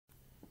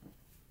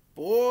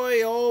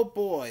boy, oh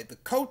boy. The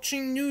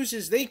coaching news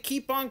is they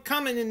keep on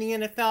coming in the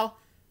NFL.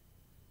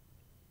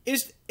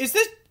 Is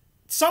this...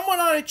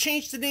 Someone ought to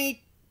change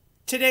today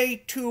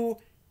to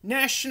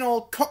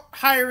National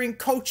Hiring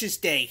Coaches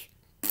Day.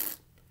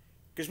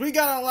 Because we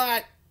got a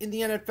lot in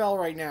the NFL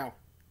right now.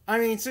 I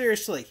mean,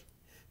 seriously.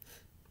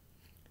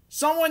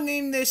 Someone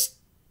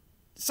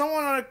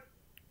ought to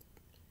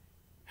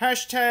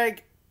hashtag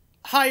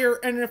Hire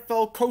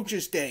NFL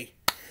Coaches Day.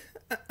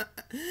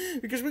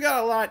 Because we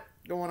got a lot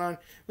going on.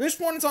 This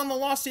one's on the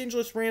Los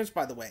Angeles Rams,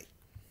 by the way.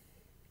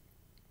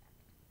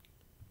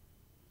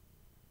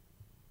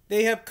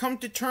 They have come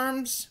to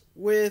terms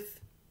with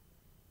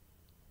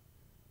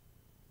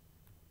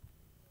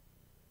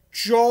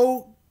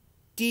Joe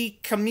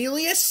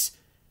DeCamillis.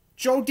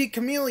 Joe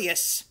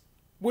DeCamillis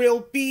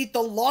will be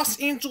the Los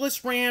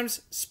Angeles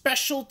Rams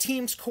special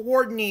teams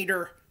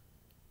coordinator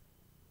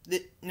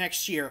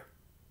next year.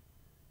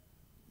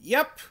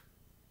 Yep.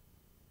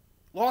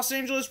 Los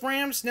Angeles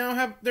Rams now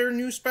have their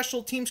new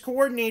special teams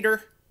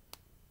coordinator.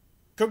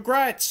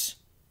 Congrats.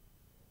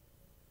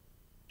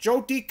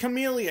 Joe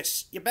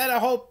DeCamillis. You better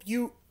hope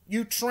you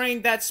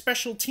train that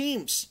special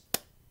teams.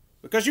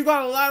 Because you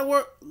got a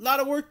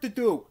lot of work to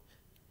do.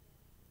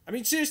 I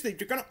mean, seriously,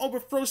 you're going to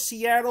overthrow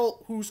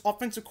Seattle, whose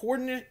offensive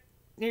coordinator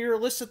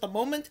list at the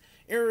moment.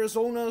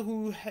 Arizona,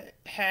 who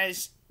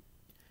has...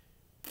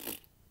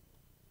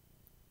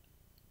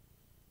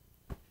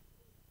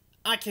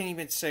 I can't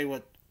even say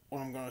what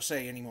I'm going to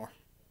say anymore.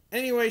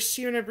 Anyway,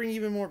 see you when I bring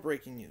even more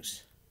breaking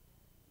news.